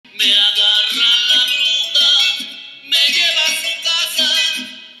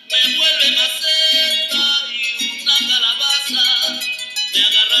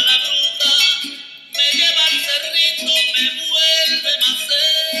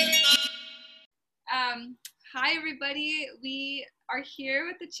Hi, everybody. We are here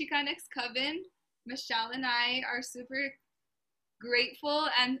with the Chicanx Coven. Michelle and I are super grateful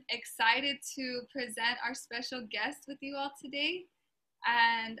and excited to present our special guest with you all today.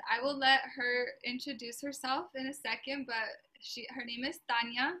 And I will let her introduce herself in a second, but her name is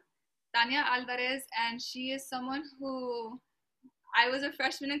Tanya Alvarez, and she is someone who I was a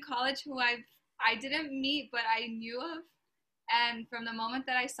freshman in college who I didn't meet, but I knew of. And from the moment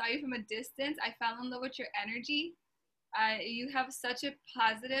that I saw you from a distance, I fell in love with your energy. You have such a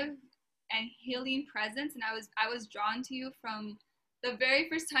positive and healing presence, and I was drawn to you from the very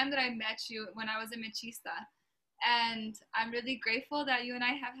first time that I met you when I was a Mechista. And I'm really grateful that you and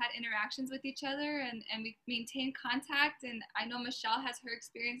I have had interactions with each other, and we maintain contact. And I know Michelle has her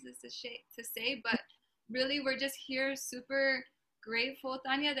experiences to say, but really we're just here super grateful,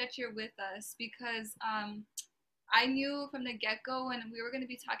 Tanya, that you're with us because I knew from the get-go when we were going to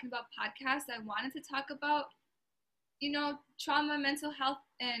be talking about podcasts, I wanted to talk about, trauma, mental health,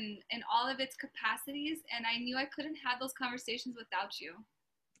 and all of its capacities. And I knew I couldn't have those conversations without you.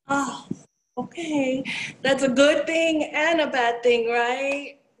 Oh, okay. That's a good thing and a bad thing,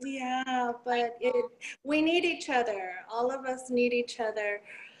 right? Yeah, but we need each other. All of us need each other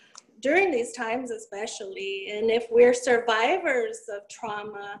during these times, especially. And if we're survivors of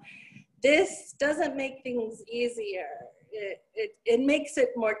trauma, this doesn't make things easier. It makes it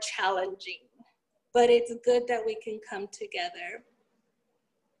more challenging. But it's good that we can come together.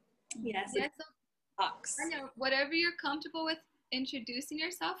 Yes. Yeah, so, Tanya, whatever you're comfortable with introducing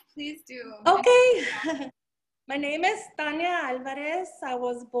yourself, please do. Okay. My name is Tanya Alvarez. I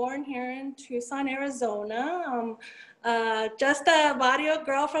was born here in Tucson, Arizona. Just a barrio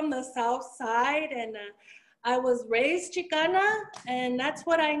girl from the south side, and I was raised Chicana, and that's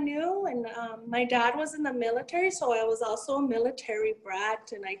what I knew. And my dad was in the military, so I was also a military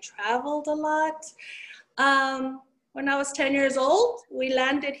brat, and I traveled a lot. When I was 10 years old, we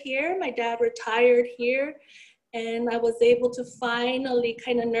landed here. My dad retired here. And I was able to finally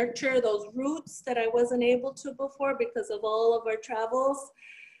kind of nurture those roots that I wasn't able to before because of all of our travels.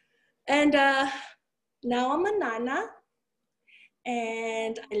 And now I'm a nana,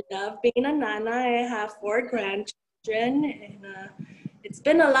 and I love being a nana. I have 4 grandchildren, and it's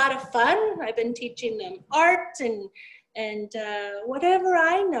been a lot of fun. I've been teaching them art and whatever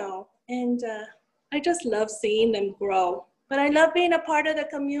I know, and I just love seeing them grow. But I love being a part of the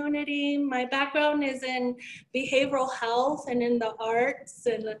community. My background is in behavioral health and in the arts,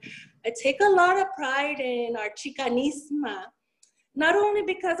 and I take a lot of pride in our Chicanisma, not only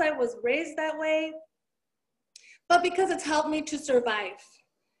because I was raised that way, but because it's helped me to survive.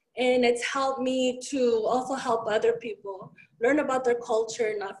 And it's helped me to also help other people learn about their culture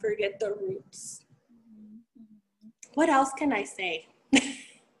and not forget their roots. What else can I say?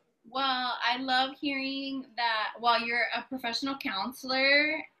 Well, I love hearing that. Well, you're a professional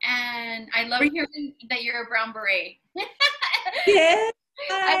counselor, and I love hearing that you're a brown beret. Yeah.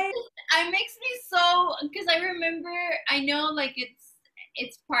 It makes me so, because I know like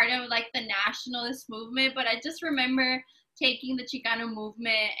it's part of like the nationalist movement, but I just remember taking the Chicano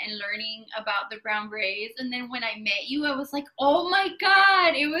movement and learning about the brown berets, and then when I met you, I was like, oh my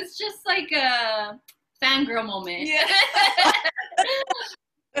God, it was just like a fangirl moment. Yeah.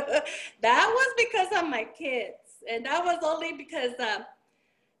 That was because of my kids, and that was only because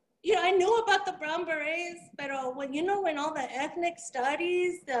I knew about the brown berets, but when all the ethnic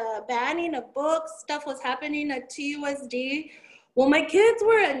studies, the banning of books, stuff was happening at TUSD. Well, my kids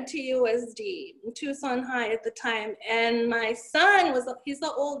were in TUSD, in Tucson High at the time, and my son he's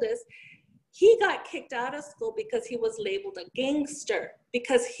the oldest. He got kicked out of school because he was labeled a gangster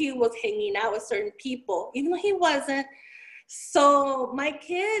because he was hanging out with certain people, even though he wasn't. So my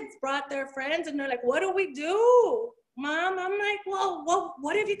kids brought their friends, and they're like, what do we do? Mom, I'm like, well,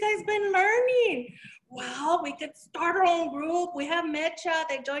 what have you guys been learning? Well, we could start our own group. We have Mecha.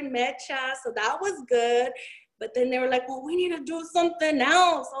 They joined Mecha, so that was good. But then they were like, well, we need to do something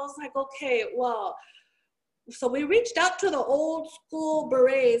else. I was like, okay, well, so we reached out to the old school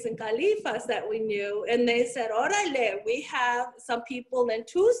berets and califas that we knew, and they said, orale, we have some people in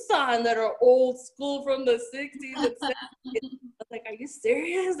Tucson that are old school from the 60s and 70s. I was like, are you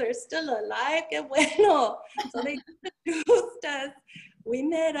serious? They're still alive? Que bueno. So they introduced us. We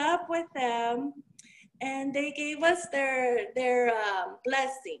met up with them, and they gave us their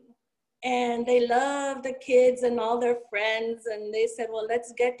blessing. And they love the kids and all their friends. And they said, well,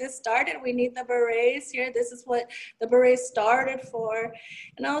 let's get this started. We need the berets here. This is what the berets started for.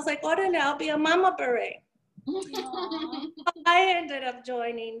 And I was like, orale, I'll be a mama beret. I ended up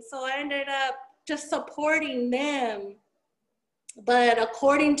joining. So I ended up just supporting them. But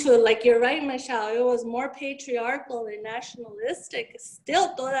according to, like, you're right, Michelle, it was more patriarchal and nationalistic,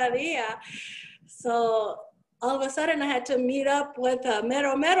 still todavía. So all of a sudden I had to meet up with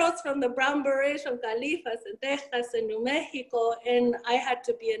mero meros from the Brown Berets from Califas and Texas and New Mexico, and I had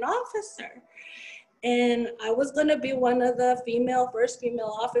to be an officer. And I was gonna be one of the first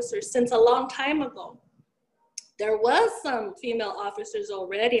female officers since a long time ago. There was some female officers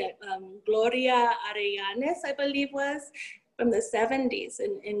already. Gloria Arellanes, I believe, was from the 70s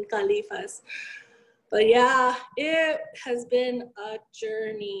in Califas. But yeah, it has been a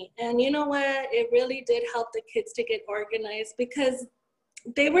journey. And you know what? It really did help the kids to get organized because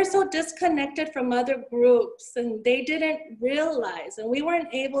they were so disconnected from other groups and they didn't realize, and we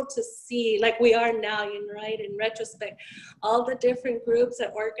weren't able to see like we are now, right, in retrospect, all the different groups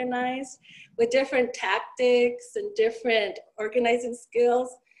that organized with different tactics and different organizing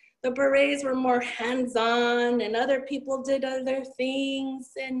skills. The berets were more hands-on and other people did other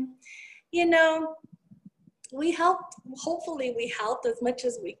things. And, you know, we helped, hopefully we helped as much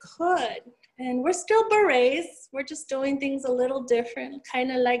as we could. And we're still berets. We're just doing things a little different, kind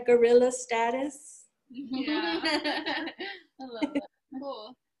of like guerrilla status. Yeah. I love that.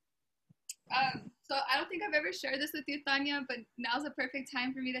 Cool. So I don't think I've ever shared this with you, Tanya, but now's the perfect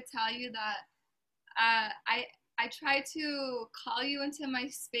time for me to tell you that I try to call you into my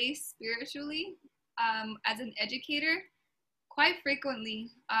space spiritually as an educator quite frequently.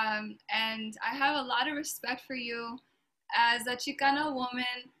 And I have a lot of respect for you as a Chicana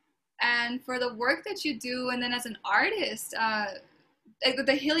woman and for the work that you do, and then as an artist,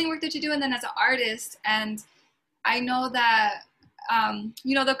 the healing work that you do, and then as an artist. And I know that,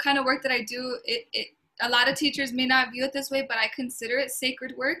 you know, the kind of work that I do, a lot of teachers may not view it this way, but I consider it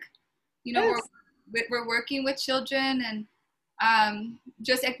sacred work. You know, Yes. we're working with children and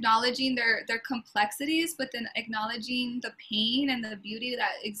just acknowledging their complexities, but then acknowledging the pain and the beauty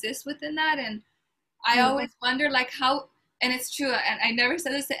that exists within that. And I always wonder, like, how, and it's true, and I never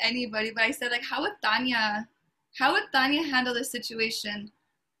said this to anybody, but I said, like, how would Tanya handle this situation?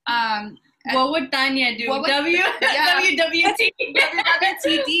 What would Tanya do? What would- Yeah. WWT.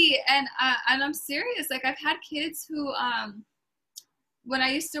 WWTD. And I'm serious. Like, I've had kids who, when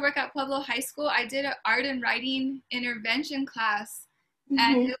I used to work at Pueblo High School, I did an art and writing intervention class,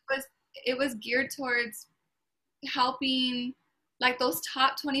 and it was geared towards helping like those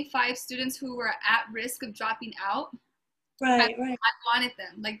top 25 students who were at risk of dropping out. Right. I wanted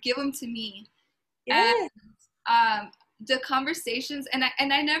them, like, give them to me. Yeah. And the conversations, and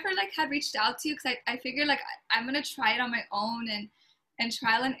I never like had reached out to you because I figured like I'm gonna try it on my own and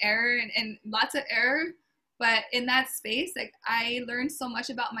trial and error and lots of error. But in that space, like, I learned so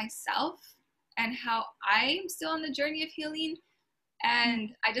much about myself and how I'm still on the journey of healing.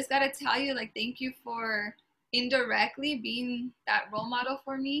 And I just gotta tell you, like, thank you for indirectly being that role model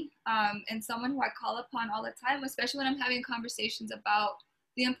for me, and someone who I call upon all the time, especially when I'm having conversations about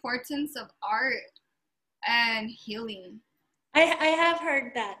the importance of art and healing. I have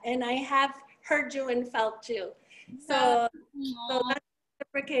heard that, and I have heard you and felt you. So that's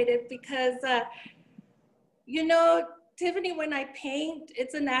reciprocated because, you know, Tiffany, when I paint,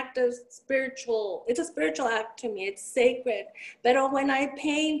 it's an act of it's a spiritual act to me. It's sacred. But when I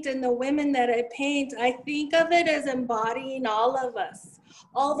paint and the women that I paint, I think of it as embodying all of us,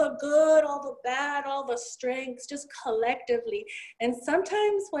 all the good, all the bad, all the strengths, just collectively. And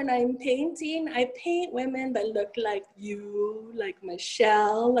sometimes when I'm painting, I paint women that look like you, like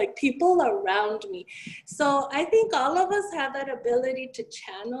Michelle, like people around me. So I think all of us have that ability to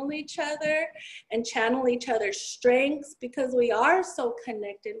channel each other and channel each other's strengths because we are so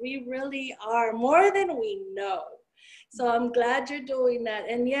connected. We really are, more than we know. So I'm glad you're doing that.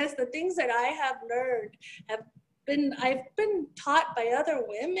 And yes, the things that I have learned I've been taught by other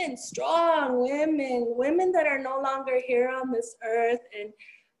women, strong women that are no longer here on this earth, and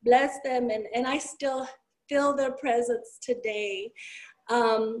bless them. And I still feel their presence today.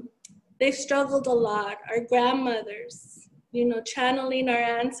 They've struggled a lot, our grandmothers, you know, channeling our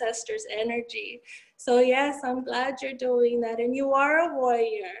ancestors' energy. So yes, I'm glad you're doing that. And you are a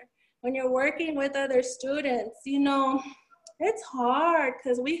warrior. When you're working with other students, you know, it's hard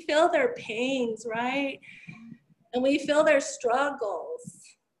because we feel their pains, right? And we feel their struggles.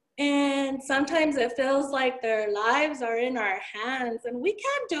 And sometimes it feels like their lives are in our hands and we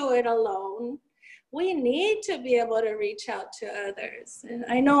can't do it alone. We need to be able to reach out to others. And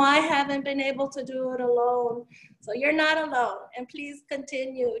I know I haven't been able to do it alone. So you're not alone. And please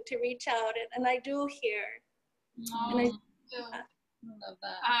continue to reach out. And I do hear. Oh, And I love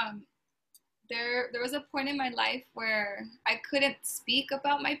that. There was a point in my life where I couldn't speak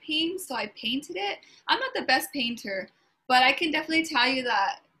about my pain, so I painted it. I'm not the best painter, but I can definitely tell you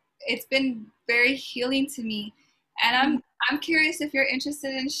that it's been very healing to me. And I'm curious if you're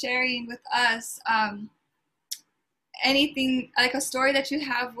interested in sharing with us anything, like a story that you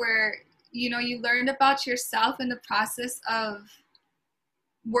have where, you know, you learned about yourself in the process of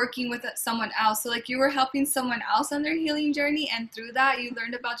working with someone else. So like you were helping someone else on their healing journey, and through that you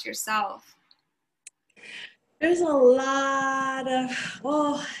learned about yourself. There's a lot of,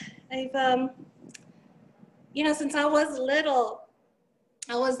 I've, you know, since I was little,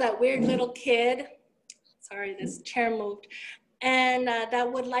 I was that weird little kid. Sorry, this chair moved. And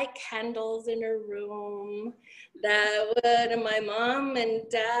that would light candles in her room. And my mom and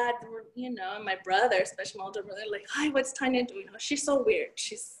dad were, you know, and my brother, especially my older brother, like, hi, what's Tanya doing? Oh, she's so weird.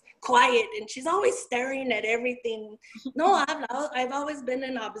 She's quiet and she's always staring at everything. No, I've always been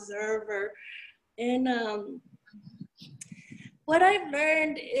an observer. And what I've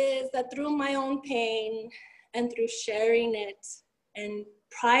learned is that through my own pain and through sharing it and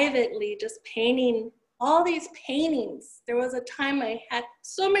privately just painting all these paintings. There was a time I had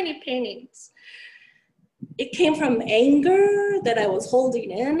so many paintings. It came from anger that I was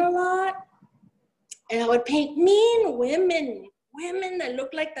holding in a lot. And I would paint mean women that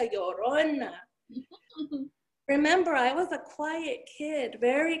looked like the Llorona. Remember, I was a quiet kid,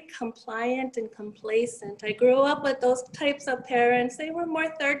 very compliant and complacent. I grew up with those types of parents. They were more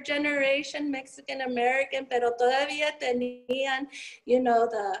third generation Mexican American, pero todavía tenían, you know,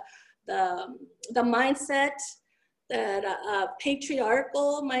 the mindset, that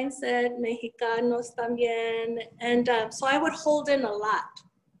patriarchal mindset, Mexicanos también. And so I would hold in a lot.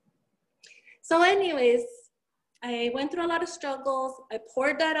 So anyways, I went through a lot of struggles. I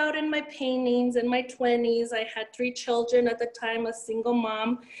poured that out in my paintings in my 20s. I had 3 children at the time, a single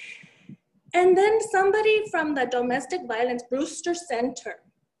mom. And then somebody from the domestic violence, Brewster Center,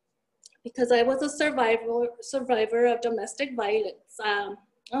 because I was a survivor of domestic violence. I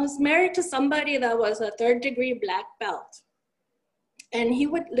was married to somebody that was a 3rd-degree black belt. And he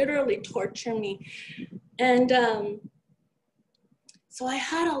would literally torture me. And so I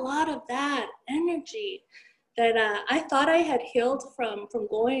had a lot of that energy that I thought I had healed from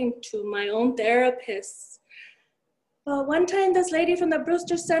going to my own therapist. But one time this lady from the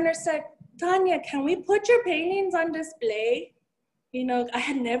Brewster Center said, Tanya, can we put your paintings on display? You know, I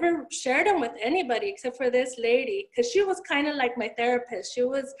had never shared them with anybody except for this lady, because she was kind of like my therapist. She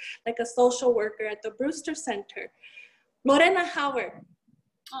was like a social worker at the Brewster Center. Lorena Howard.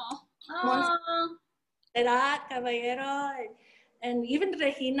 Oh. Caballero, and even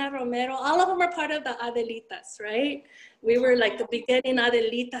Regina Romero, all of them are part of the Adelitas, right? We were like the beginning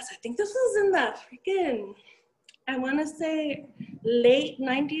Adelitas. I think this was in the freaking, I want to say late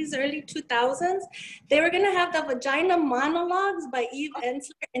 90s, early 2000s. They were going to have the Vagina Monologues by Eve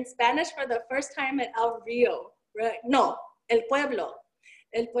Ensler in Spanish for the first time at El Rio, right? No, El Pueblo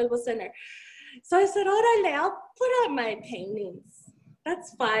Center. So I said, órale, I'll put up my paintings.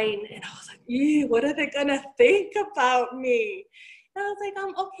 That's fine. And I was like, ew, what are they going to think about me? And I was like,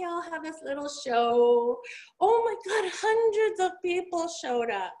 okay, I'll have this little show. Oh my God, hundreds of people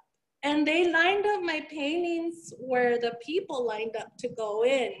showed up. And they lined up my paintings where the people lined up to go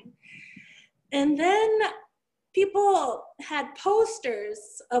in. And then people had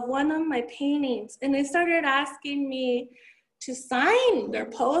posters of one of my paintings, and they started asking me to sign their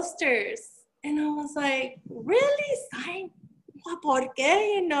posters. And I was like, really? Sign? ¿Por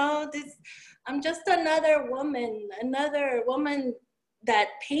qué? You know, I'm just another woman that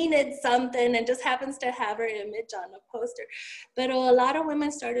painted something and just happens to have her image on a poster. But a lot of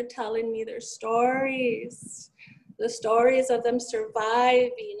women started telling me their stories, the stories of them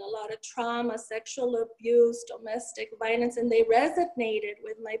surviving a lot of trauma, sexual abuse, domestic violence, and they resonated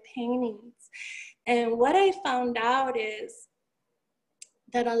with my paintings. And what I found out is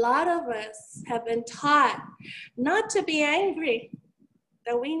that a lot of us have been taught not to be angry,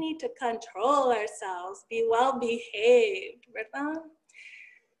 that we need to control ourselves, be well behaved, ¿verdad?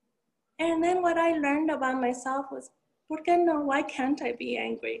 And then what I learned about myself was, ¿por qué no? Why can't I be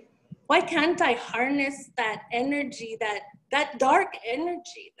angry? Why can't I harness that energy, that dark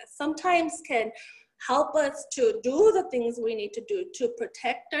energy that sometimes can help us to do the things we need to do to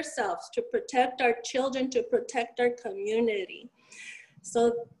protect ourselves, to protect our children, to protect our community?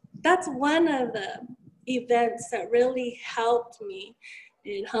 So that's one of the events that really helped me.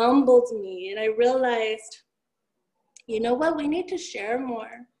 It humbled me, and I realized, you know what, we need to share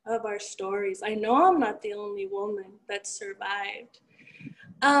more of our stories. I know I'm not the only woman that survived.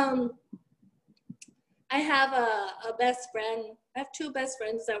 I have a best friend. I have 2 best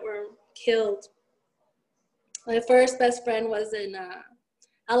friends that were killed. My first best friend was in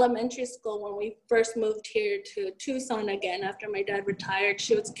elementary school when we first moved here to Tucson again after my dad retired.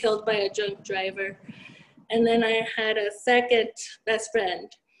 She was killed by a drunk driver. And then I had a second best friend.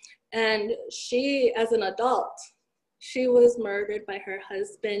 And she, as an adult, she was murdered by her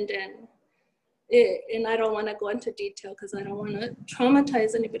husband. And I don't want to go into detail because I don't want to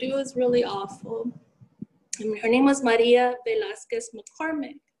traumatize anybody. It was really awful. And her name was Maria Velasquez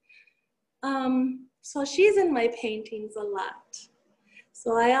McCormick. So she's in my paintings a lot.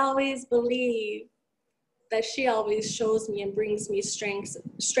 So I always believe that she always shows me and brings me strength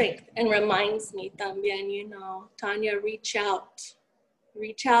and reminds me también, you know, Tanya, reach out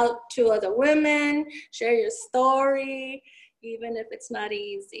to other women, share your story, even if it's not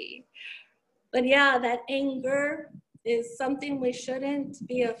easy. But yeah, that anger is something we shouldn't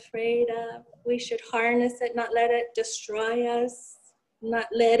be afraid of. We should harness it, not let it destroy us, not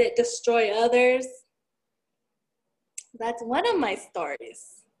let it destroy others. That's one of my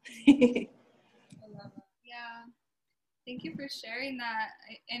stories. Yeah, thank you for sharing that.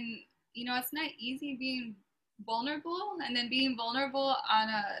 And you know, it's not easy being vulnerable, and then being vulnerable on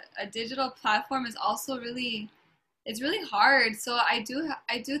a digital platform is also really, it's really hard. So I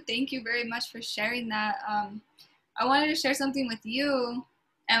do thank you very much for sharing that. I wanted to share something with you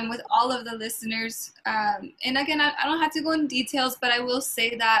and with all of the listeners. And again, I don't have to go into details, but I will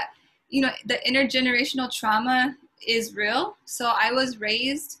say that, you know, the intergenerational trauma is real. So I was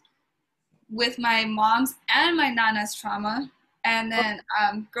raised with my mom's and my nana's trauma, and then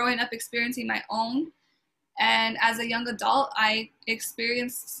growing up experiencing my own. And as a young adult, I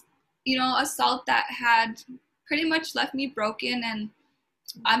experienced, you know, assault that had pretty much left me broken. And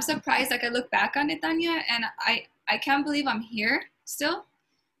I'm surprised, like I look back on it, Tanya, and I can't believe I'm here still.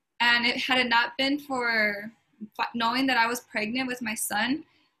 And had it not been for knowing that I was pregnant with my son,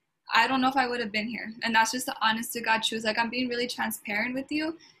 I don't know if I would have been here. And that's just the honest to God truth. Like, I'm being really transparent with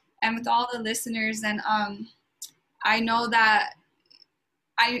you and with all the listeners. And I know that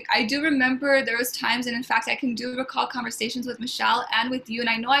I do remember there was times, and in fact, I can do recall conversations with Michelle and with you. And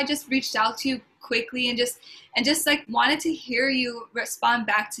I know I just reached out to you quickly and just like wanted to hear you respond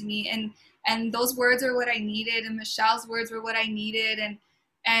back to me. And those words are what I needed. And Michelle's words were what I needed.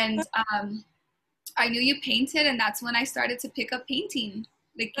 And I knew you painted, and that's when I started to pick up painting.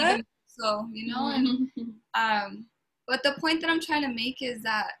 Like, even so, you know. And but the point that I'm trying to make is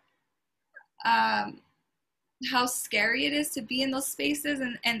that how scary it is to be in those spaces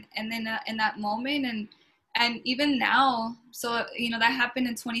and in that moment, and even now. So, you know, that happened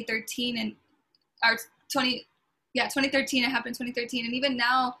in 2013 and 2013. It happened in 2013, and even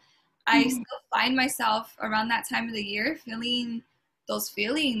now I still find myself around that time of the year feeling those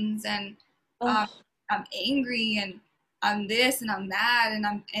feelings, and I'm angry, and I'm this, and I'm that, and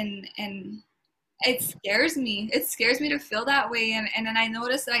and it scares me. It scares me to feel that way. And then I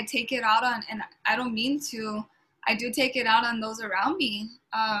notice that I take it out on, and I don't mean to, I do take it out on those around me.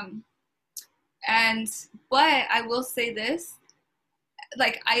 But I will say this,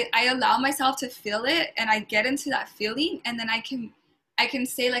 like I allow myself to feel it, and I get into that feeling, and then I can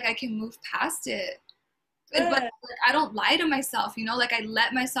say, like, I can move past it. But like, I don't lie to myself, you know, like I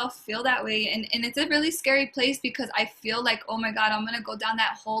let myself feel that way. And it's a really scary place because I feel like, oh my God, I'm going to go down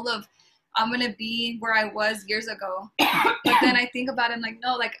that hole of, I'm going to be where I was years ago. But then I think about it, I'm like,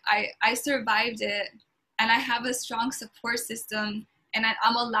 no, like I survived it, and I have a strong support system, and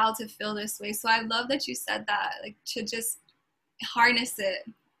I'm allowed to feel this way. So I love that you said that, like, to just harness it.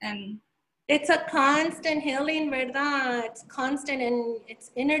 And it's a constant healing, ¿verdad? It's constant, and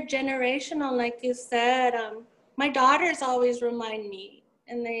it's intergenerational, like you said. My daughters always remind me,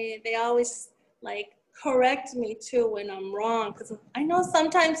 and they always like correct me too when I'm wrong, because I know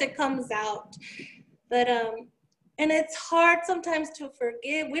sometimes it comes out. But and it's hard sometimes to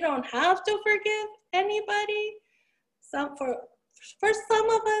forgive. We don't have to forgive anybody. For some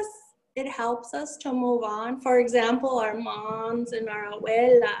of us, it helps us to move on. For example, our moms and our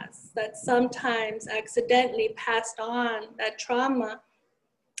abuelas that sometimes accidentally passed on that trauma.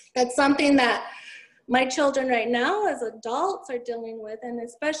 That's something that my children right now as adults are dealing with, and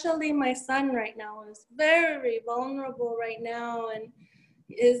especially my son right now is very vulnerable right now, and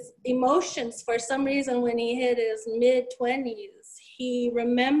his emotions, for some reason, when he hit his mid-20s, he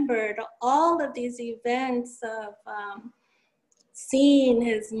remembered all of these events of seeing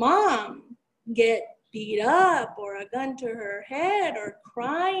his mom get beat up, or a gun to her head, or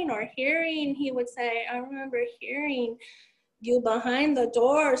crying, or hearing, he would say, I remember hearing you behind the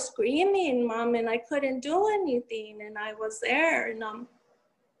door screaming, Mom, and I couldn't do anything, and I was there.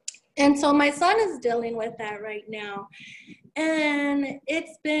 And so my son is dealing with that right now. And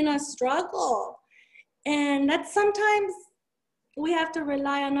it's been a struggle. And that's sometimes we have to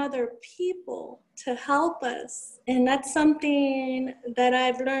rely on other people to help us. And that's something that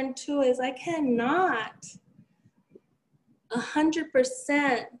I've learned too, is I cannot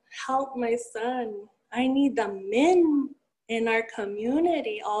 100% help my son. I need the men in our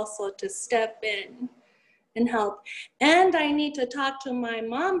community also to step in and help. And I need to talk to my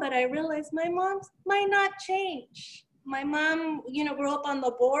mom, but I realize my mom might not change. My mom, you know, grew up on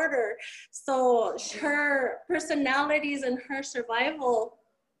the border. So her personalities and her survival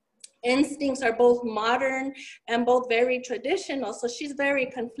instincts are both modern and both very traditional. So she's very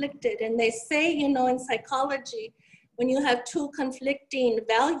conflicted. And they say, you know, in psychology, when you have two conflicting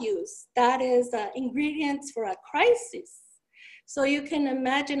values, that is ingredients for a crisis. So you can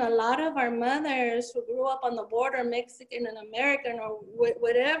imagine a lot of our mothers who grew up on the border, Mexican and American or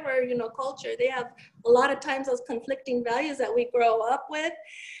whatever, you know, culture, they have a lot of times those conflicting values that we grow up with.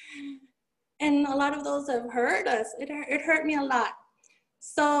 And a lot of those have hurt us. It hurt me a lot.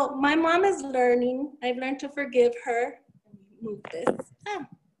 So my mom is learning. I've learned to forgive her. Move this.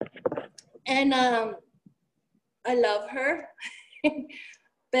 And I love her.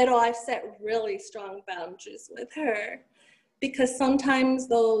 But I've set really strong boundaries with her, because sometimes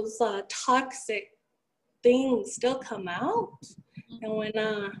those toxic things still come out.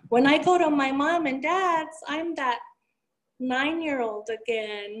 And when I go to my mom and dad's, I'm that 9-year-old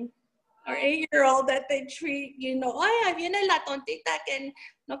again, or 8-year-old that they treat, you know, ay, viene la tontita que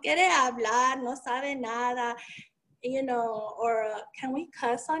no quiere hablar, no sabe nada, you know, or can we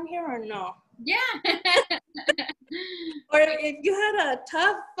cuss on here or no? Yeah. Or if you had a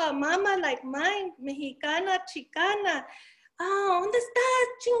tough mama like mine, mexicana, chicana, ¿dónde estás,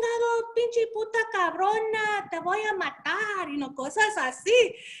 chingado, pinche puta cabrona? Te voy a matar, you know, cosas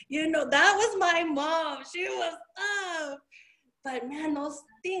así. You know, that was my mom. She was tough. But man, those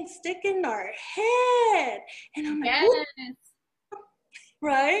things stick in our head. And I'm like, Yes.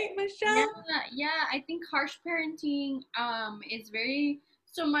 right, Michelle? Yeah. I think harsh parenting is very,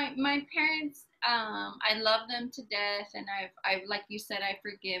 so my parents, I love them to death, and I've like you said, I've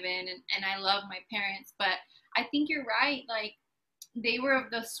forgiven, and I love my parents, but I think you're right. Like, they were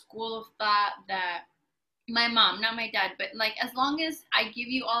of the school of thought that my mom, not my dad, but like, as long as I give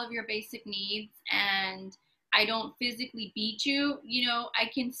you all of your basic needs and I don't physically beat you, you know, I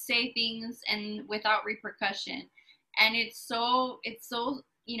can say things and without repercussion. And it's so,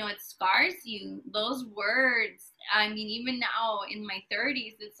 you know, it scars you. Those words, I mean, even now in my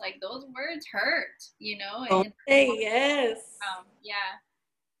 30s, it's like those words hurt, you know? And Yes. yeah.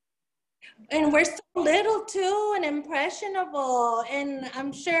 And we're so little too and impressionable. And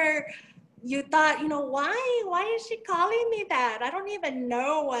I'm sure you thought, you know, why is she calling me that? I don't even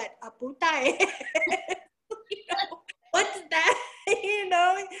know what a puta is. You know, what's that?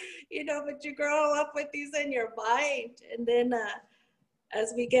 you know, but you grow up with these in your mind. And then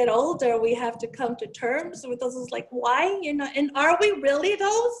as we get older, we have to come to terms with those. It's like, why, you know, and are we really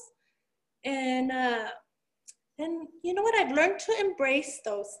those? And you know what? I've learned to embrace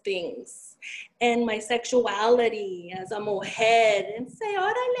those things and my sexuality as a mujer and say,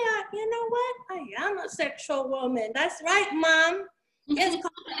 órale, you know what? I am a sexual woman. That's right, Mom. Yes,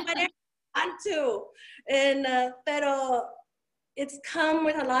 call me whatever you want to. And, pero it's come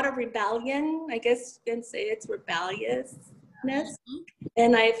with a lot of rebellion. I guess you can say it's rebelliousness.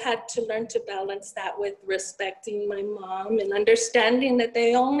 And I've had to learn to balance that with respecting my mom and understanding that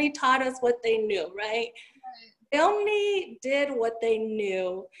they only taught us what they knew, right? They only did what they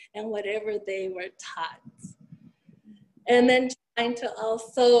knew and whatever they were taught. And then trying to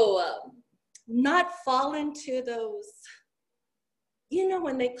also not fall into those, you know,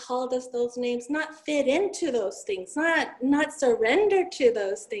 when they called us those names, not fit into those things, not surrender to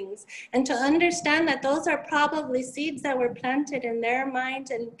those things, and to understand that those are probably seeds that were planted in their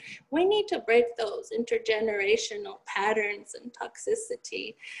minds, and we need to break those intergenerational patterns and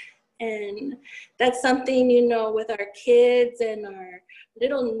toxicity. And that's something, you know, with our kids and our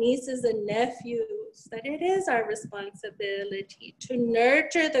little nieces and nephews, that it is our responsibility to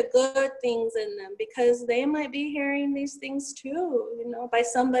nurture the good things in them, because they might be hearing these things too, you know, by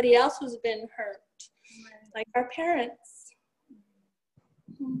somebody else who's been hurt, like our parents.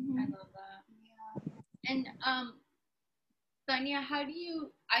 I love that. Yeah. And Tanya,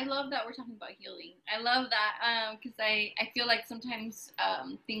 I love that we're talking about healing. I love that because I feel like sometimes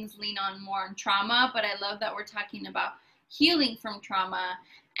things lean on more on trauma, but I love that we're talking about healing from trauma.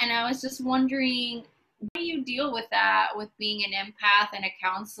 And I was just wondering, how do you deal with that, with being an empath and a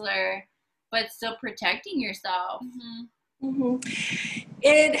counselor, but still protecting yourself?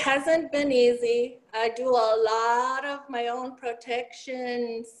 It hasn't been easy. I do a lot of my own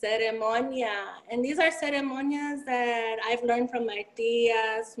protection ceremonia. And these are ceremonias that I've learned from my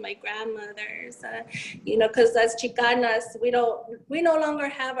tias, my grandmothers, you know, because as Chicanas, we no longer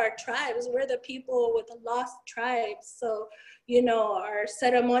have our tribes. We're the people with the lost tribes. So, you know, our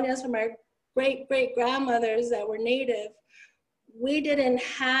ceremonias from our great grandmothers that were native, we didn't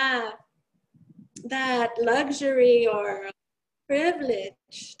have that luxury or privilege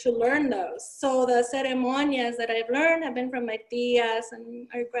to learn those. So the ceremonias that I've learned have been from my tias and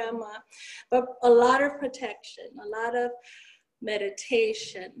our grandma, but a lot of protection, a lot of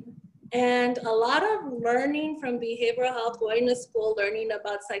meditation, and a lot of learning from behavioral health, going to school, learning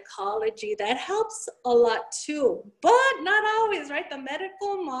about psychology. That helps a lot too, but not always, right? The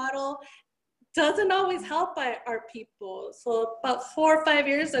medical model doesn't always help our people. So about 4 or 5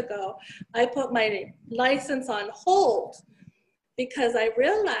 years ago, I put my license on hold because I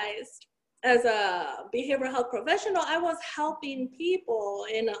realized as a behavioral health professional, I was helping people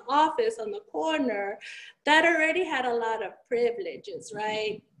in an office on the corner that already had a lot of privileges,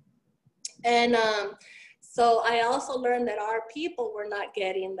 right? And so I also learned that our people were not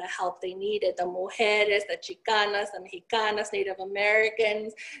getting the help they needed. The mujeres, the Chicanas, the Mexicanas, Native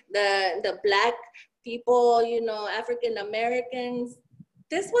Americans, the Black people, you know, African Americans.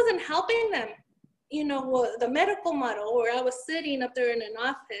 This wasn't helping them. You know, the medical model where I was sitting up there in an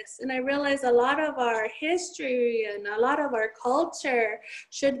office, and I realized a lot of our history and a lot of our culture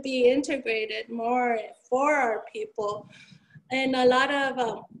should be integrated more for our people. And a lot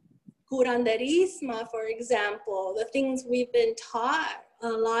of curanderismo, for example, the things we've been taught, a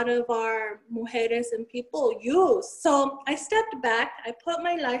lot of our mujeres and people use. So I stepped back, I put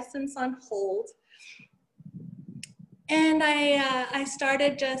my license on hold, and I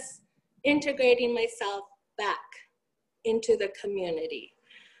started just integrating myself back into the community.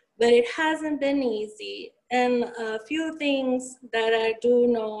 But it hasn't been easy. And a few things that I do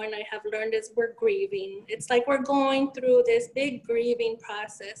know and I have learned is we're grieving. It's like we're going through this big grieving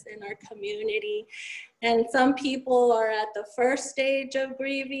process in our community. And some people are at the first stage of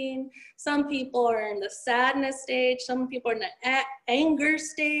grieving. Some people are in the sadness stage. Some people are in the anger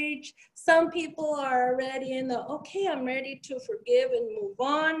stage. Some people are already in the, okay, I'm ready to forgive and move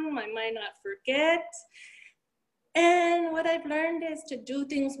on. I might not forget. And what I've learned is to do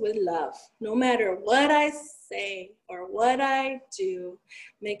things with love. No matter what I say or what I do,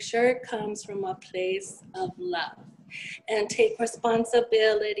 make sure it comes from a place of love and take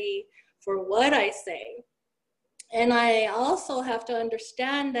responsibility for what I say. And I also have to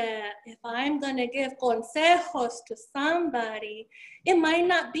understand that if I'm gonna give consejos to somebody, it might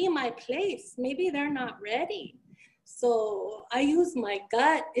not be my place. Maybe they're not ready. So I use my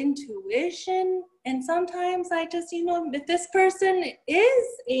gut intuition, and sometimes I just, you know, if this person is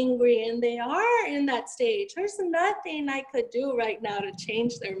angry and they are in that stage, there's nothing I could do right now to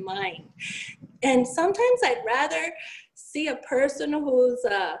change their mind. And sometimes I'd rather see a person who's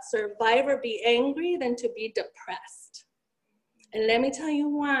a survivor be angry than to be depressed. And let me tell you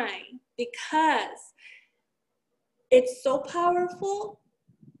why. Because it's so powerful.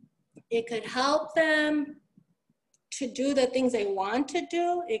 It could help them to do the things they want to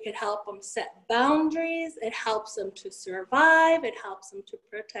do. It could help them set boundaries. It helps them to survive. It helps them to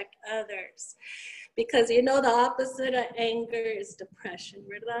protect others. Because you know the opposite of anger is depression,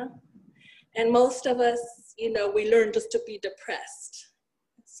 ¿verdad? And most of us, you know, we learn just to be depressed.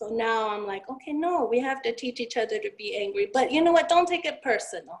 So now I'm like, okay, no, we have to teach each other to be angry. But you know what? Don't take it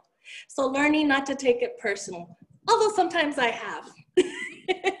personal. So learning not to take it personal, although sometimes I have.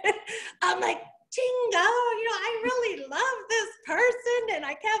 I'm like, Chingo, you know, I really love this person and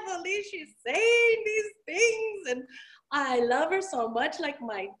I can't believe she's saying these things. And I love her so much, like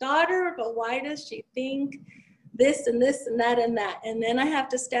my daughter, but why does she think this and this and that and that? And then I have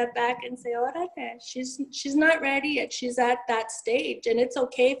to step back and say, oh, okay, she's not ready yet. She's at that stage and it's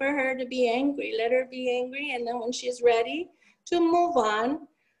okay for her to be angry. Let her be angry. And then when she's ready to move on,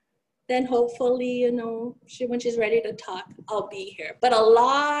 then hopefully, you know, when she's ready to talk, I'll be here. But a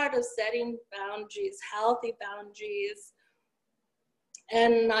lot of setting boundaries, healthy boundaries,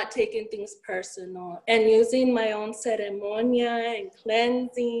 and not taking things personal, and using my own ceremonia and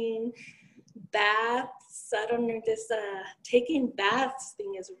cleansing, baths. I don't know, this taking baths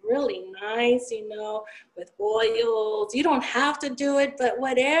thing is really nice, you know, with oils. You don't have to do it, but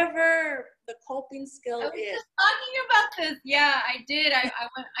whatever the coping skill is. I was just talking about this. Yeah, I did.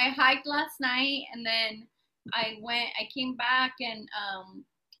 I hiked last night, and then I came back, and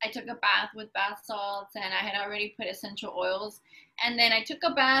I took a bath with bath salts, and I had already put essential oils. And then I took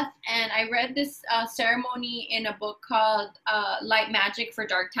a bath, and I read this ceremony in a book called Light Magic for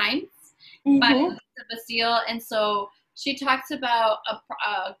Dark Times by Lisa Basile. And so she talks about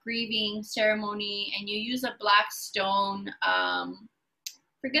a grieving ceremony, and you use a black stone.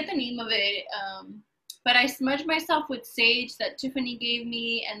 Forget the name of it, but I smudged myself with sage that Tiffany gave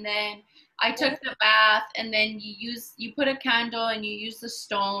me, and then I took the bath, and then you put a candle and you use the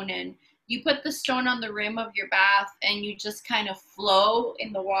stone, and you put the stone on the rim of your bath, and you just kind of flow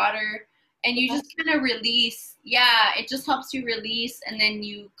in the water, and you just kind of release. Yeah, it just helps you release, and then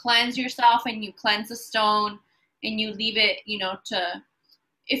you cleanse yourself, and you cleanse the stone, and you leave it, to,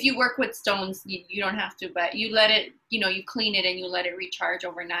 if you work with stones, you don't have to, but you let it, you clean it and you let it recharge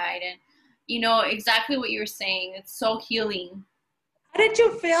overnight. And, exactly what you were saying. It's so healing. How did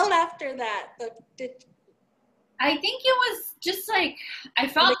you feel after that? I think it was just like, I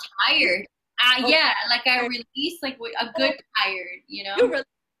felt tired. Yeah, like I released like a good tired, You released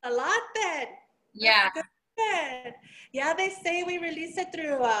a lot then. Yeah. Good. Yeah, they say we release it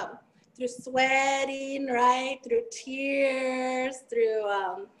through sweating, right? Through tears, through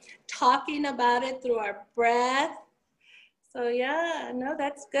talking about it, through our breath. So yeah, no,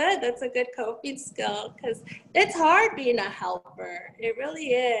 that's good. That's a good coping skill, because it's hard being a helper. It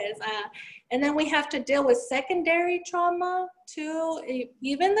really is. And then we have to deal with secondary trauma too.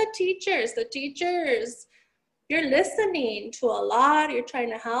 Even the teachers, you're listening to a lot. You're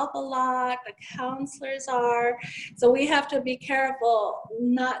trying to help a lot. The counselors are. So we have to be careful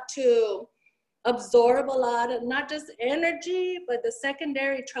not to absorb a lot of not just energy, but the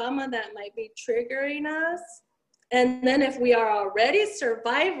secondary trauma that might be triggering us. And then if we are already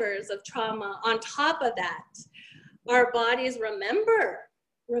survivors of trauma, on top of that, our bodies remember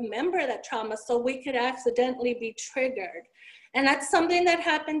that trauma, so we could accidentally be triggered. And that's something that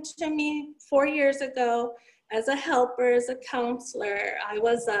happened to me 4 years ago as a helper, as a counselor. I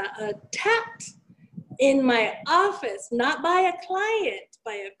was attacked in my office, not by a client,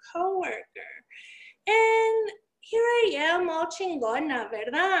 by a coworker. And here I am, all chingona,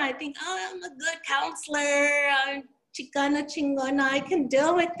 ¿verdad? I think, I'm a good counselor, I'm chicana chingona, I can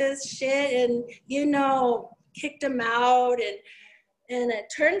deal with this shit, and, kicked him out. And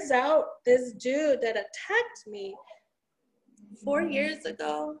it turns out this dude that attacked me 4 years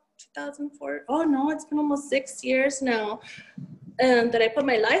ago, 2004, oh no, it's been almost 6 years now, that I put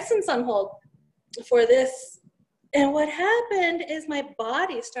my license on hold for this. And what happened is my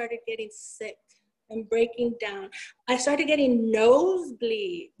body started getting sick and breaking down. I started getting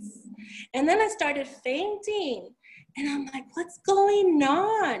nosebleeds. And then I started fainting. And I'm like, what's going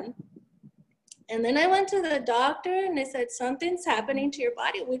on? And then I went to the doctor, and they said, something's happening to your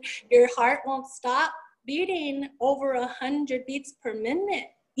body. Your heart won't stop beating over 100 beats per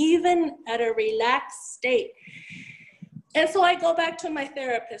minute, even at a relaxed state. And so I go back to my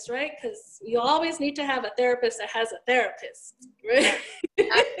therapist, right? Because you always need to have a therapist that has a therapist, right?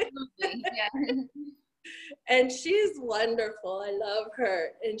 Absolutely, yeah. And she's wonderful. I love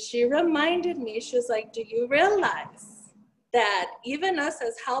her. And she reminded me, she was like, do you realize that even us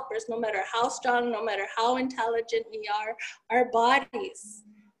as helpers, no matter how strong, no matter how intelligent we are, our bodies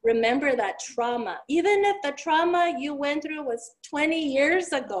remember that trauma. Even if the trauma you went through was 20 years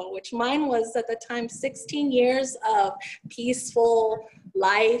ago, which mine was at the time 16 years of peaceful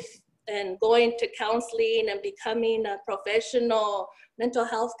life and going to counseling and becoming a professional mental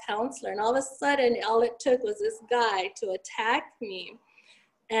health counselor. And all of a sudden, all it took was this guy to attack me.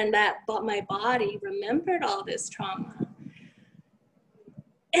 And but my body remembered all this trauma.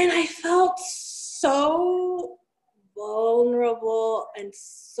 And I felt so vulnerable and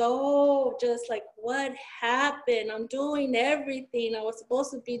so just like, what happened? I'm doing everything I was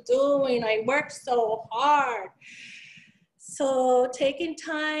supposed to be doing. I worked so hard. So taking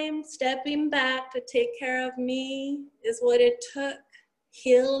time, stepping back to take care of me is what it took.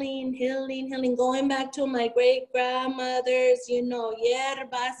 Healing, going back to my great grandmothers,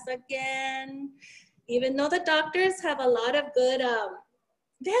 hierbas again. Even though the doctors have a lot of good,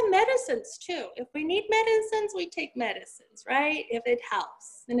 they have medicines too. If we need medicines, we take medicines, right? If it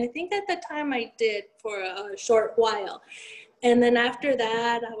helps. And I think at the time I did for a short while. And then after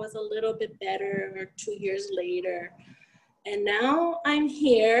that, I was a little bit better 2 years later. And now I'm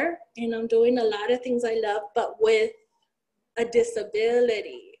here and I'm doing a lot of things I love, but with a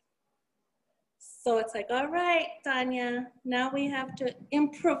disability. So it's like, all right, Tanya, now we have to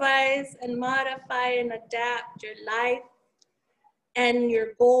improvise and modify and adapt your life and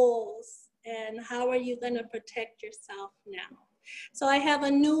your goals. And how are you going to protect yourself now? So I have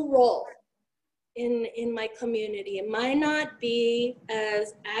a new role. in my community. It might not be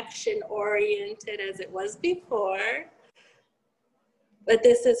as action oriented as it was before, but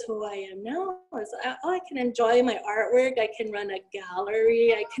this is who I am now. I can enjoy my artwork. I can run a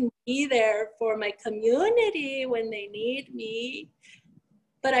gallery. I can be there for my community when they need me.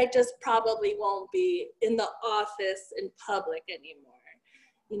 But I just probably won't be in the office in public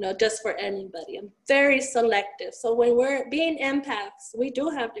anymore, just for anybody. I'm very selective. So when we're being empaths, we do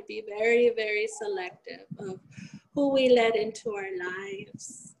have to be very, very selective of who we let into our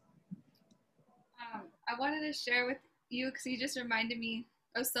lives. I wanted to share with you, because you just reminded me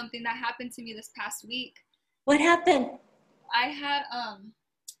of something that happened to me this past week. What happened? I had,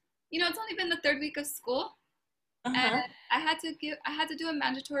 it's only been the 3rd week of school. And I had to do a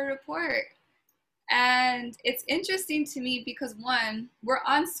mandatory report. And it's interesting to me because, one, we're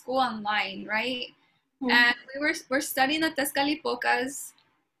on school online, right? And we're studying the Tezcalipocas,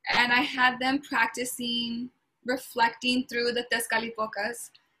 and I had them practicing reflecting through the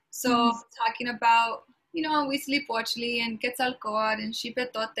Tezcalipocas. So talking about, Huitzilopochtli and Quetzalcoatl and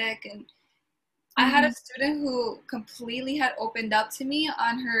Xipetotec, and I had a student who completely had opened up to me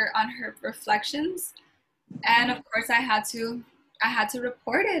on her reflections. And of course I had to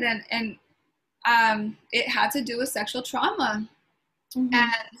report it, and it had to do with sexual trauma, and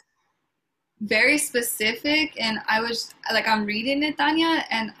very specific. And I was like, I'm reading it, Tanya,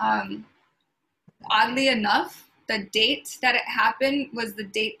 and oddly enough, the date that it happened was the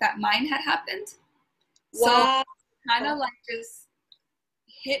date that mine had happened. Wow. So kind of like just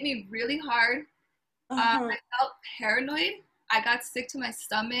hit me really hard. I felt paranoid. I got sick to my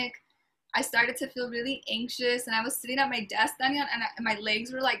stomach. I started to feel really anxious, and I was sitting at my desk, Daniel, and my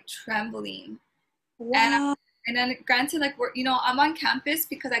legs were like trembling. Wow. And then granted, like, I'm on campus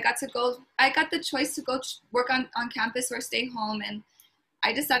because I got the choice to go work on campus or stay home. And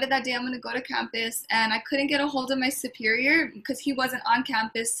I decided that day I'm going to go to campus, and I couldn't get a hold of my superior because he wasn't on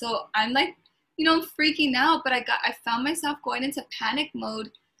campus. So I'm like, I'm freaking out, but I found myself going into panic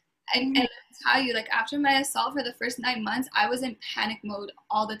mode. And I tell you, like, after my assault for the first 9 months, I was in panic mode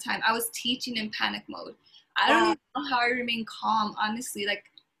all the time. I was teaching in panic mode. I don't even know how I remained calm, honestly. Like,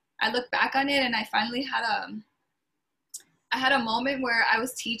 I look back on it, and I finally had a moment where I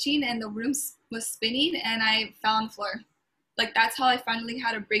was teaching and the room was spinning and I fell on the floor. Like, that's how I finally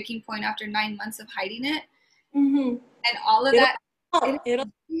had a breaking point after 9 months of hiding it. And all of that,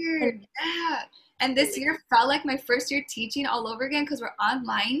 it's weird. Yeah. And this year felt like my first year teaching all over again because we're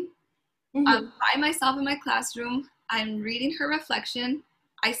online. I'm by myself in my classroom. I'm reading her reflection.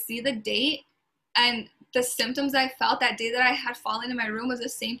 I see the date, and the symptoms I felt that day that I had fallen in my room was the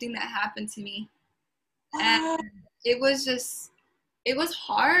same thing that happened to me. And it was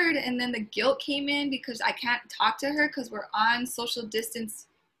hard. And then the guilt came in because I can't talk to her because we're on social distance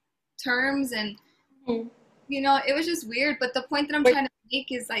terms. And, it was just weird. But the point that I'm trying to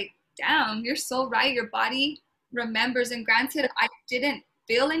make is, like, damn, you're so right. Your body remembers. And granted, I didn't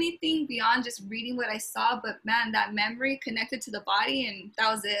feel anything beyond just reading what I saw. But, man, that memory connected to the body, and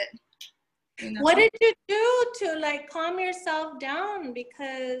that was it. What did you do to, like, calm yourself down?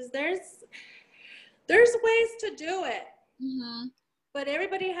 Because there's ways to do it. But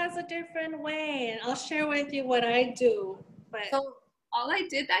everybody has a different way, and I'll share with you what I do. But so all I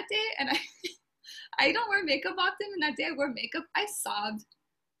did that day, and I don't wear makeup often, and that day I wore makeup, I sobbed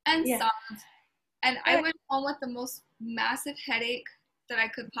and sobbed. And I went home with the most massive headache that I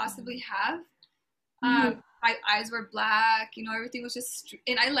could possibly have. My eyes were black, everything was just,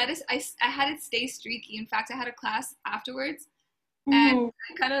 and I had it stay streaky. In fact, I had a class afterwards, and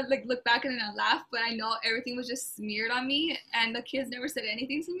I kind of like look back and I laugh, but I know everything was just smeared on me, and the kids never said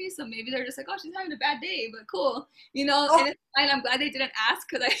anything to me, so maybe they're just like, oh, she's having a bad day, but cool, and it's fine. I'm glad they didn't ask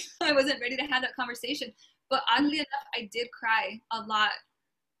because I wasn't ready to have that conversation. But oddly enough, I did cry a lot,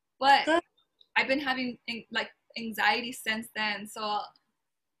 but I've been having like anxiety since then. So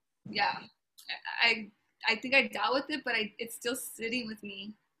yeah, I think I dealt with it, but it's still sitting with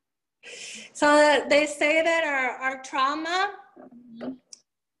me. So they say that our trauma,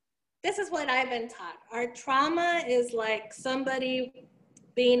 this is what I've been taught. Our trauma is like somebody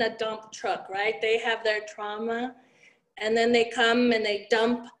being a dump truck, right? They have their trauma, and then they come and they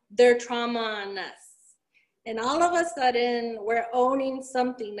dump their trauma on us. And all of a sudden, we're owning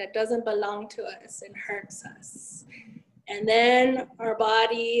something that doesn't belong to us and hurts us. And then our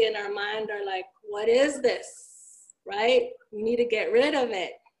body and our mind are like, what is this, right? We need to get rid of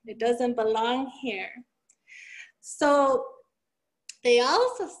it. It doesn't belong here. So they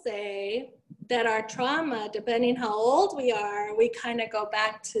also say that our trauma, depending how old we are, we kind of go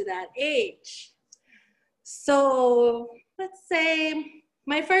back to that age. So let's say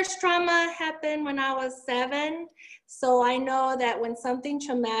My first trauma happened when I was 7. So I know that when something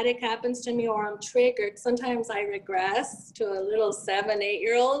traumatic happens to me or I'm triggered, sometimes I regress to a little 7,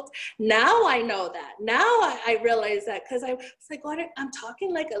 8-year-old. Now I know that. Now I realize that, because I was like, what? I'm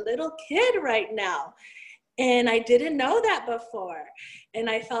talking like a little kid right now. And I didn't know that before. And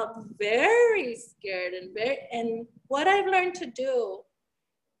I felt very scared and what I've learned to do,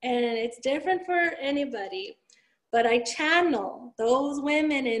 and it's different for anybody, but I channel those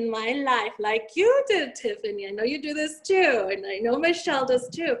women in my life like you did, Tiffany. I know you do this too, and I know Michelle does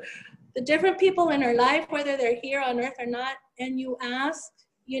too. The different people in her life, whether they're here on earth or not, and you ask,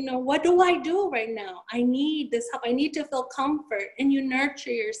 what do I do right now? I need this help. I need to feel comfort. And you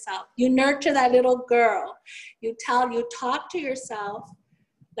nurture yourself. You nurture that little girl. You talk to yourself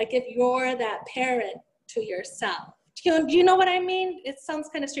like if you're that parent to yourself. Do you know what I mean? It sounds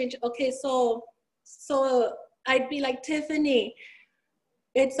kind of strange. Okay, so I'd be like, Tiffany,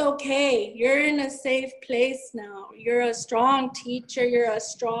 it's okay. You're in a safe place now. You're a strong teacher. You're a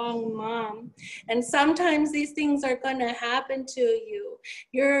strong mom. And sometimes these things are going to happen to you.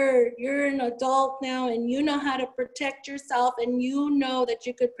 You're an adult now, and you know how to protect yourself, and you know that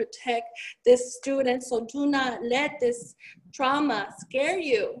you could protect this student. So do not let this trauma scare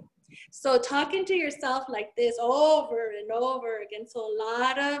you. So talking to yourself like this over and over again. So a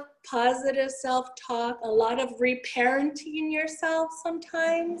lot of positive self-talk, a lot of reparenting yourself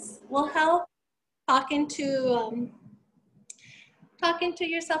sometimes will help. Talking to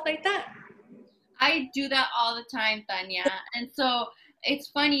yourself like that. I do that all the time, Tanya. And so it's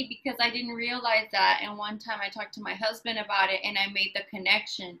funny because I didn't realize that. And one time I talked to my husband about it and I made the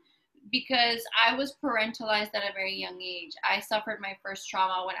connection because I was parentalized at a very young age. I suffered my first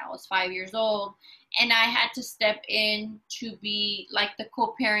trauma when I was 5 years old, and I had to step in to be like the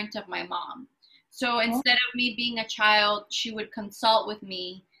co-parent of my mom. So instead of me being a child, she would consult with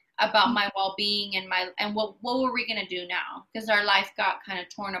me about my well-being and what were we going to do now, because our life got kind of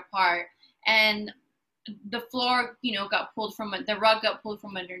torn apart and the floor, got pulled from the rug got pulled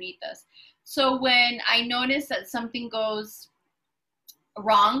from underneath us. So when I notice that something goes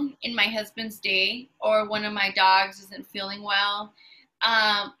wrong in my husband's day, or one of my dogs isn't feeling well,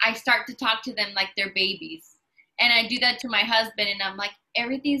 I start to talk to them like they're babies. And I do that to my husband, and I'm like,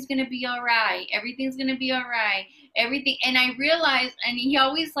 everything's gonna be all right. Everything's gonna be all right. Everything. And I realize, and he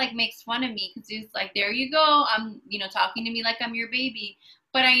always like makes fun of me because he's like, there you go. I'm, talking to me like I'm your baby.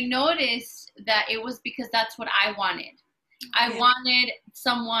 But I noticed that it was because that's what I wanted. I wanted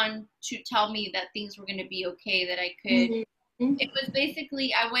someone to tell me that things were gonna be okay, that I could. It was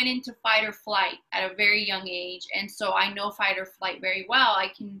basically, I went into fight or flight at a very young age. And so I know fight or flight very well. I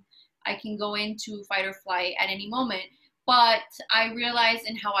can go into fight or flight at any moment. But I realized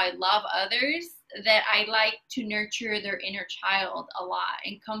in how I love others that I like to nurture their inner child a lot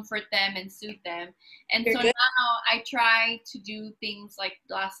and comfort them and soothe them. And so now I try to do things like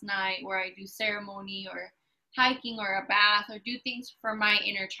last night where I do ceremony or hiking or a bath or do things for my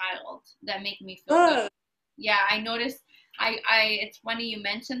inner child that make me feel good. Yeah, I noticed. It's funny you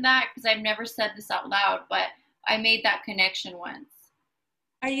mentioned that because I've never said this out loud, but I made that connection once.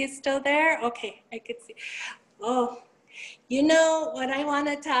 Are you still there? Okay, I could see. Oh, what I want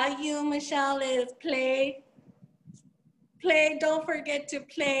to tell you, Michelle, is play. Play, don't forget to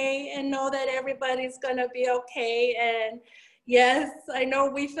play, and know that everybody's going to be okay. And yes, I know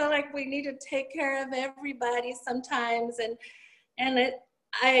we feel like we need to take care of everybody sometimes.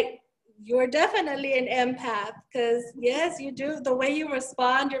 You're definitely an empath because, yes, you do. The way you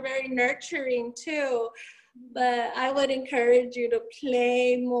respond, you're very nurturing too. But I would encourage you to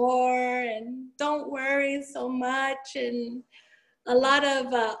play more and don't worry so much. And a lot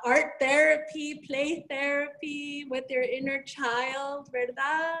of art therapy, play therapy with your inner child,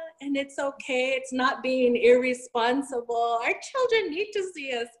 ¿verdad? And it's okay. It's not being irresponsible. Our children need to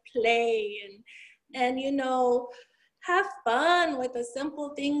see us play and have fun with the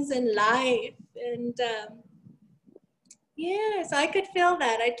simple things in life. And yes, I could feel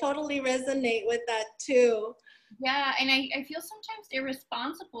that. I totally resonate with that too. Yeah, and I feel sometimes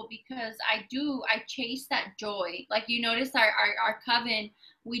irresponsible because I chase that joy. Like you notice our coven,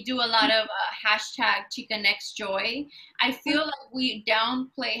 we do a lot of hashtag #ChicaNextJoy. I feel like we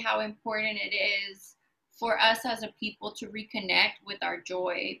downplay how important it is for us as a people to reconnect with our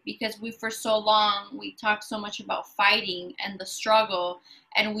joy, because for so long we talk so much about fighting and the struggle,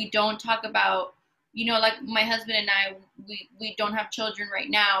 and we don't talk about, like my husband and I, we don't have children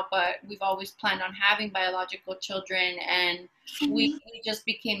right now, but we've always planned on having biological children, and we just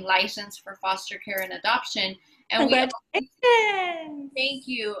became licensed for foster care and adoption. And Congratulations. Thank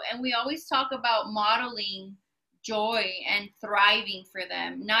you. And we always talk about modeling joy and thriving for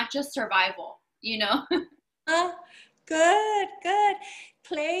them, not just survival, you know? Good, good.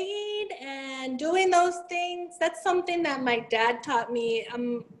 Playing and doing those things, that's something that my dad taught me.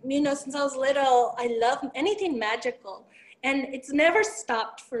 Since I was little, I love anything magical, and it's never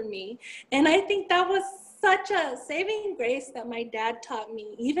stopped for me. And I think that was such a saving grace that my dad taught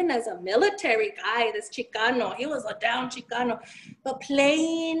me, even as a military guy, this Chicano, he was a down Chicano, but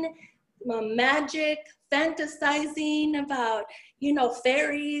playing magic, fantasizing about,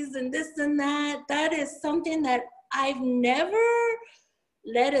 fairies and this and that, that is something that I've never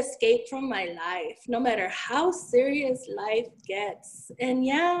let escape from my life, no matter how serious life gets. And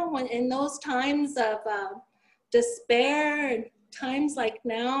yeah, when in those times of despair and times like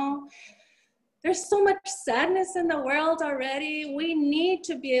now, there's so much sadness in the world already. We need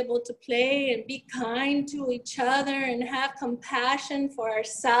to be able to play and be kind to each other and have compassion for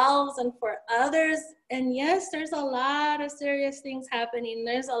ourselves and for others. And yes, there's a lot of serious things happening.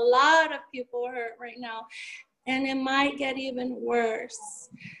 There's a lot of people hurt right now, and it might get even worse.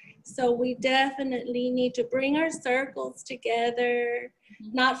 So we definitely need to bring our circles together,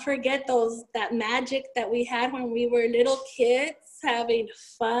 not forget that magic that we had when we were little kids, having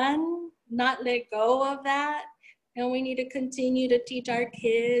fun, not let go of that. And we need to continue to teach our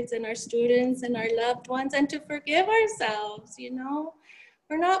kids and our students and our loved ones, and to forgive ourselves,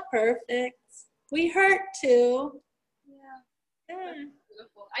 We're not perfect. We hurt too. Yeah.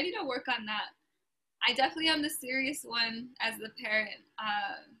 Beautiful. I need to work on that. I definitely am the serious one as the parent.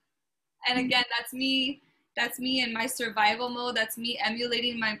 And again, that's me in my survival mode. That's me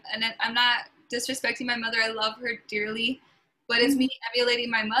emulating and I'm not disrespecting my mother. I love her dearly, but it's me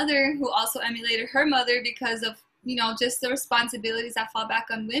emulating my mother, who also emulated her mother, because of, just the responsibilities that fall back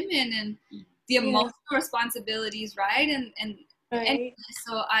on women and the emotional responsibilities, right? And right.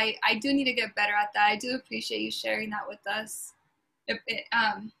 So I do need to get better at that. I do appreciate you sharing that with us.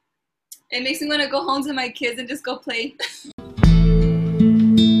 It makes me want to go home to my kids and just go play.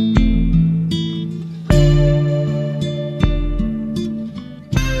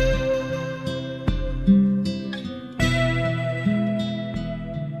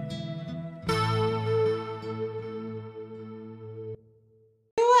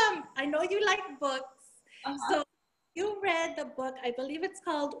 I know you like books. So you read the book, I believe it's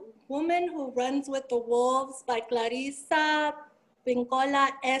called Woman Who Runs with the Wolves by Clarissa Pinkola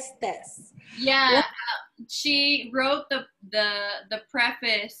Estes. Yeah, she wrote the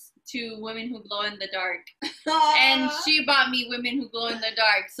preface to Women Who Glow in the Dark. And she bought me Women Who Glow in the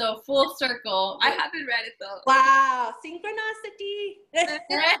Dark. So full circle. I haven't read it though. Wow, synchronicity.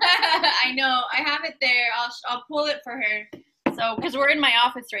 I know. I have it there. I'll pull it for her. So, because we're in my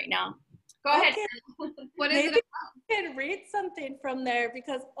office right now. Go ahead. What is it about? I can read something from there,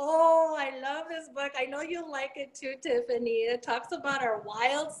 because, I love this book. I know you like it too, Tiffany. It talks about our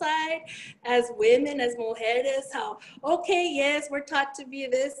wild side as women, as mujeres, how, yes, we're taught to be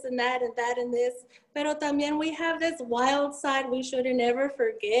this and that and that and this, pero también we have this wild side we shouldn't ever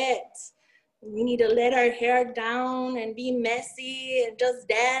forget. We need to let our hair down and be messy and just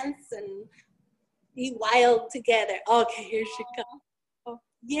dance and be wild together. Okay, here she comes. Oh,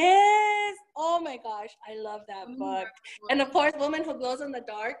 yes. Oh my gosh, I love that book. And of course, Woman Who Glows in the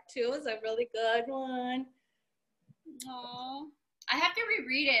Dark too is a really good one. Oh, I have to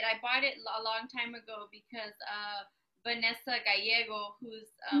reread it. I bought it a long time ago because Vanessa Gallego, who's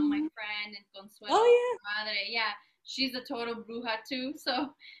my friend, and Consuelo Madre, she's a total bruja too.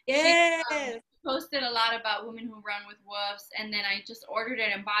 So yes. She posted a lot about women who run with wolves, and then I just ordered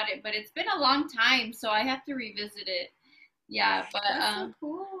it and bought it. But it's been a long time, so I have to revisit it. Yeah, but so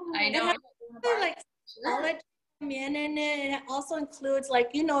cool. I know. Like college in it. It also includes,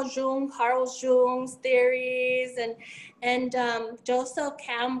 like, Carl Jung's theories and Joseph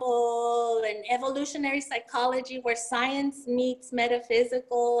Campbell and evolutionary psychology, where science meets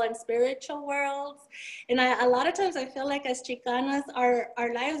metaphysical and spiritual worlds. And a lot of times I feel like as Chicanas,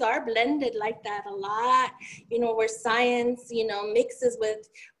 our lives are blended like that a lot, where science, mixes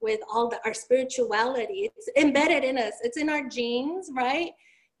with all our spirituality. It's embedded in us. It's in our genes, right?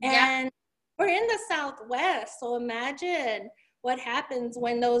 And we're in the Southwest, so imagine what happens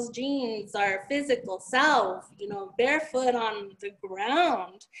when those genes are physical self, barefoot on the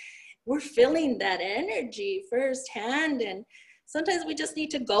ground. We're feeling that energy firsthand, and sometimes we just need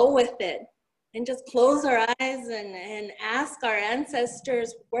to go with it and just close our eyes and ask our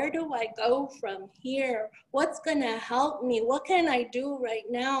ancestors, where do I go from here? What's gonna help me? What can I do right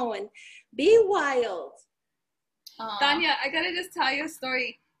now? And be wild. Tanya, I gotta just tell you a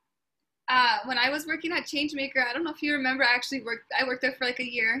story. When I was working at Changemaker, I don't know if you remember, I worked there for like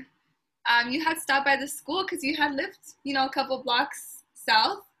a year. you had stopped by the school because you had lived, a couple blocks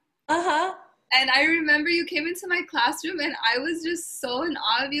south. Uh-huh. And I remember you came into my classroom and I was just so in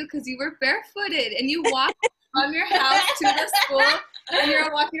awe of you because you were barefooted and you walked from your house to the school and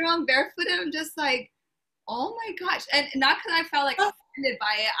you're walking around barefoot and I'm just like, oh my gosh. And not because I felt like offended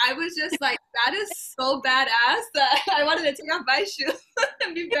by it. I was just like, that is so badass that I wanted to take off my shoes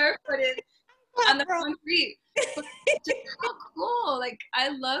and be barefooted on the concrete. But just how cool. Like I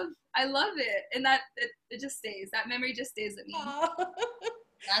love it. And that it just stays. That memory just stays with me.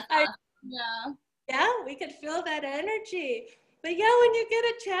 That's awesome. Yeah, we could feel that energy. But yeah, when you get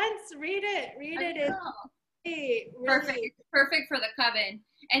a chance, read it. It's really perfect for the coven.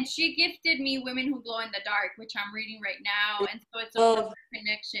 And she gifted me Women Who Glow in the Dark, which I'm reading right now, and so it's a perfect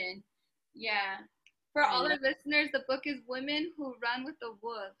connection. Yeah. For all our listeners, the book is Women Who Run with the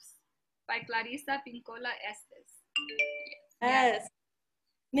Wolves by Clarissa Pincola Estes. Yes.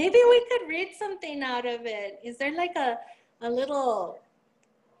 Maybe we could read something out of it. Is there like a little?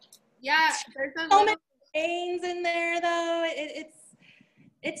 Yeah, there's so many things in there though.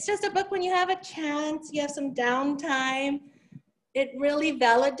 It's just a book when you have a chance, you have some downtime. It really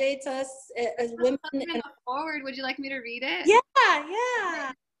validates us as women. And forward, would you like me to read it?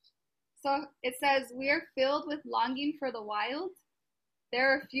 Yeah. So it says, we are filled with longing for the wild. There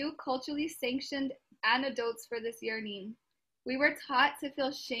are few culturally sanctioned antidotes for this yearning. We were taught to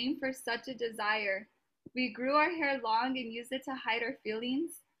feel shame for such a desire. We grew our hair long and used it to hide our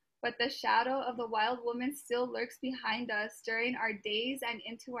feelings. But the shadow of the wild woman still lurks behind us during our days and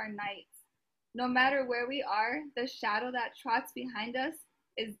into our nights. No matter where we are, the shadow that trots behind us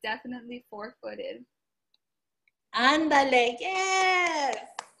is definitely four-footed. Ándale, yes.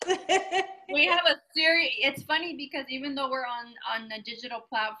 We have a series. It's funny because even though we're on a digital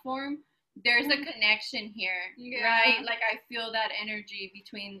platform, there's a connection here, right? Like I feel that energy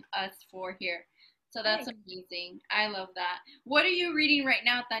between us four here. So that's amazing. I love that. What are you reading right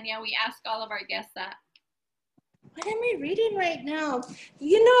now, Tanya? We ask all of our guests that. What am I reading right now?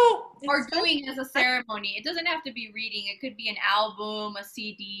 Or doing as a ceremony. It doesn't have to be reading. It could be an album, a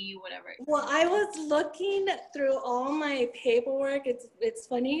CD, whatever. Well, I was looking through all my paperwork. It's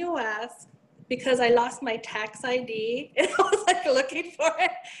funny you ask because I lost my tax ID and I was like looking for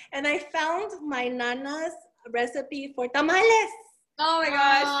it. And I found my Nana's recipe for tamales. Oh my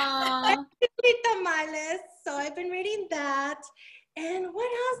gosh. Tamales. So I've been reading that. And what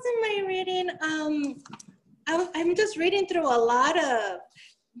else am I reading? I'm just reading through a lot of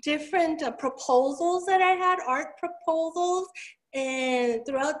different proposals that I had, art proposals, and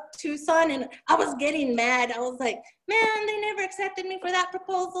throughout Tucson. And I was getting mad. I was like, man, they never accepted me for that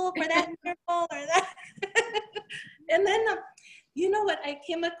proposal, for that miracle, or that. And then you know what? I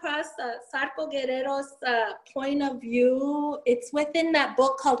came across Sarko Guerrero's point of view. It's within that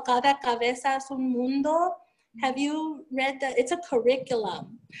book called Cada Cabeza es un Mundo. Have you read that? It's a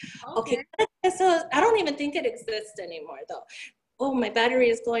curriculum. Okay. So I don't even think it exists anymore, though. Oh, my battery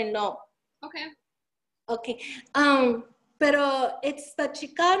is going low. Okay. Pero it's the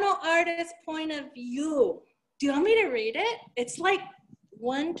Chicano artist point of view. Do you want me to read it? It's like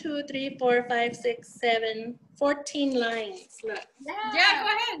 1, 2, 3, 4, 5, 6, 7, 14 lines. Look. Yeah, go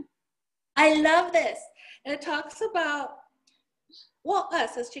ahead. I love this. It talks about, well,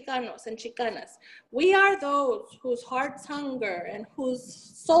 us as Chicanos and Chicanas. We are those whose hearts hunger and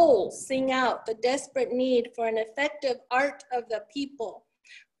whose souls sing out the desperate need for an effective art of the people.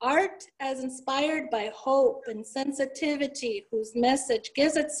 Art as inspired by hope and sensitivity, whose message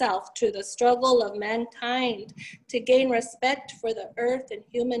gives itself to the struggle of mankind to gain respect for the earth and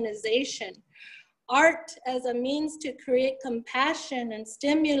humanization. Art as a means to create compassion and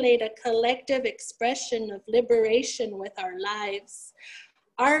stimulate a collective expression of liberation with our lives.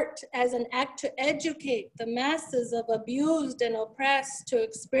 Art as an act to educate the masses of abused and oppressed to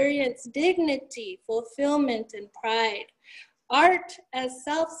experience dignity, fulfillment, and pride. Art as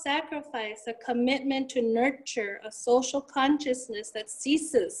self-sacrifice, a commitment to nurture a social consciousness that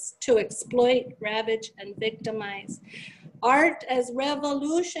ceases to exploit, ravage, and victimize. Art as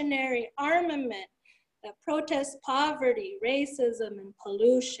revolutionary armament that protests poverty, racism, and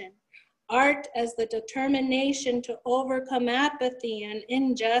pollution. Art as the determination to overcome apathy and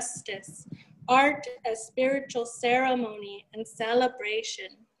injustice. Art as spiritual ceremony and celebration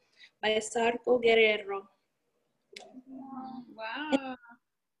by Sarko Guerrero. Wow.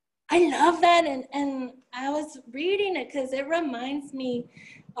 I love that, and I was reading it because it reminds me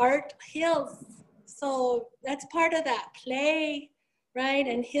art heals. So that's part of that play, right?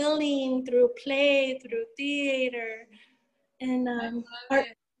 And healing through play, through theater, and art,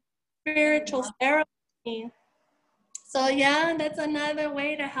 spiritual ceremony. So yeah, that's another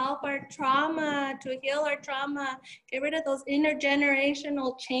way to help our trauma, to heal our trauma, get rid of those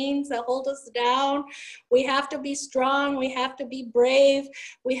intergenerational chains that hold us down. We have to be strong, we have to be brave,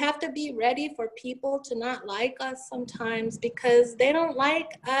 we have to be ready for people to not like us sometimes, because they don't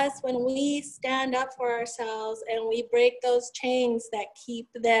like us when we stand up for ourselves and we break those chains that keep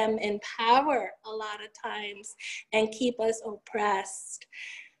them in power a lot of times and keep us oppressed.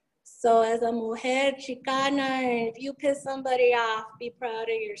 So as a mujer chicana, if you piss somebody off, be proud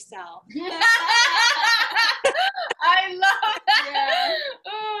of yourself. I love that. Yeah.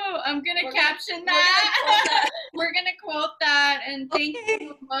 Oh, I'm gonna We're caption gonna quote that. that. We're gonna quote that. And thank you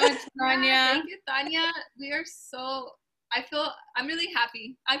so much, Tanya. Yeah, thank you, Tanya. We are so, I'm really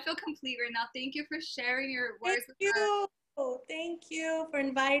happy. I feel complete right now. Thank you for sharing your words with us. Thank you for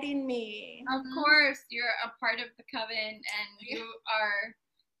inviting me. Of course, you're a part of the coven, and you are,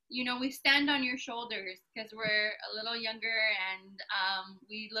 you know, we stand on your shoulders because we're a little younger, and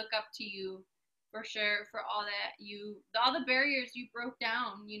we look up to you for sure for all the barriers you broke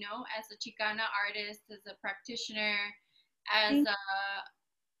down, you know, as a Chicana artist, as a practitioner, as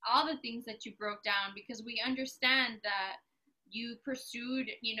all the things that you broke down, because we understand that you pursued,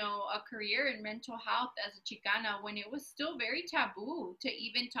 you know, a career in mental health as a Chicana when it was still very taboo to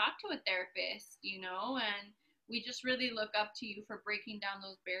even talk to a therapist, you know, and we just really look up to you for breaking down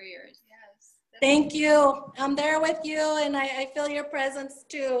those barriers. Yes. Thank you. I'm there with you, and I feel your presence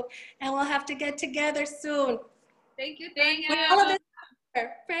too. And we'll have to get together soon. Thank you, Thank Tanya. With all of this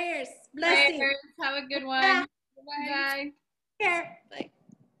prayers, blessings. Prayers. Have a good one. Bye. Bye. Care.